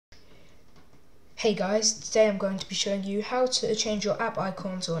Hey guys, today I'm going to be showing you how to change your app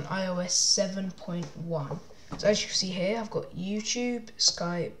icons on iOS 7.1. So as you can see here, I've got YouTube,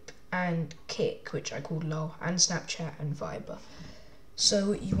 Skype and Kik, which I call LOL, and Snapchat and Viber. So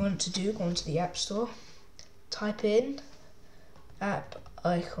what you want to do, go onto the App Store, type in app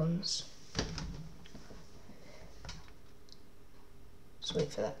icons. Just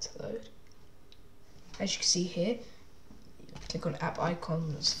wait for that to load. As you can see here, click on app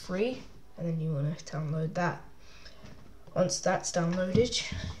icons free, and then you want to download that. Once that's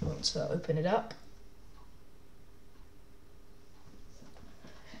downloaded, you want to open it up.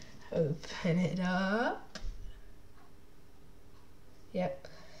 Open it up. Yep.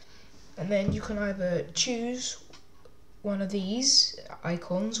 And then you can either choose one of these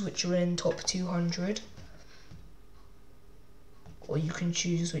icons which are in top 200, or you can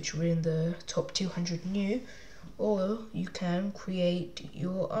choose which are in the top 200 new, or you can create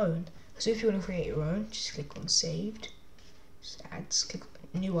your own. So if you want to create your own, just click on saved, just click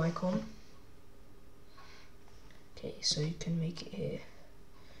on new icon. Okay, so you can make it here.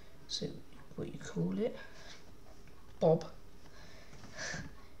 So what you call it, Bob.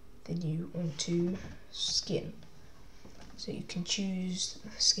 Then you want to skin. So you can choose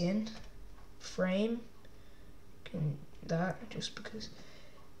skin, frame, that just because.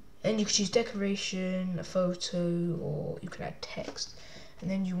 And you can choose decoration, a photo, or you can add text. And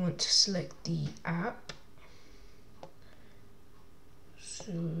then you want to select the app.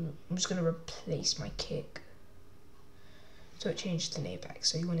 So I'm just going to replace my Kik. So it changed the name back.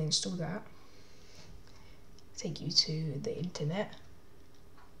 So you want to install that. Take you to the internet.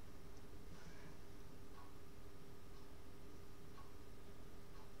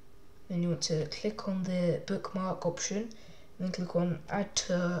 Then you want to click on the bookmark option, and then click on add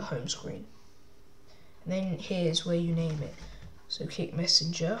to home screen. And then here's where you name it. So Kik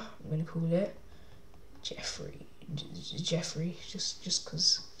Messenger, I'm going to call it Jeffrey, just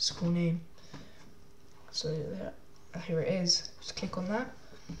because it's a cool name. So here it is. Just click on that.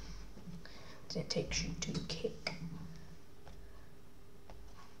 Then it takes you to Kik.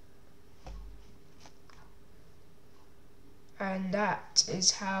 And that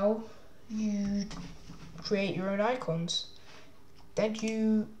is how you create your own icons. Thank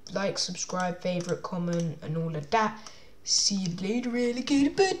you. Like, subscribe, favorite, comment, and all of that. See you later,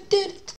 alligator.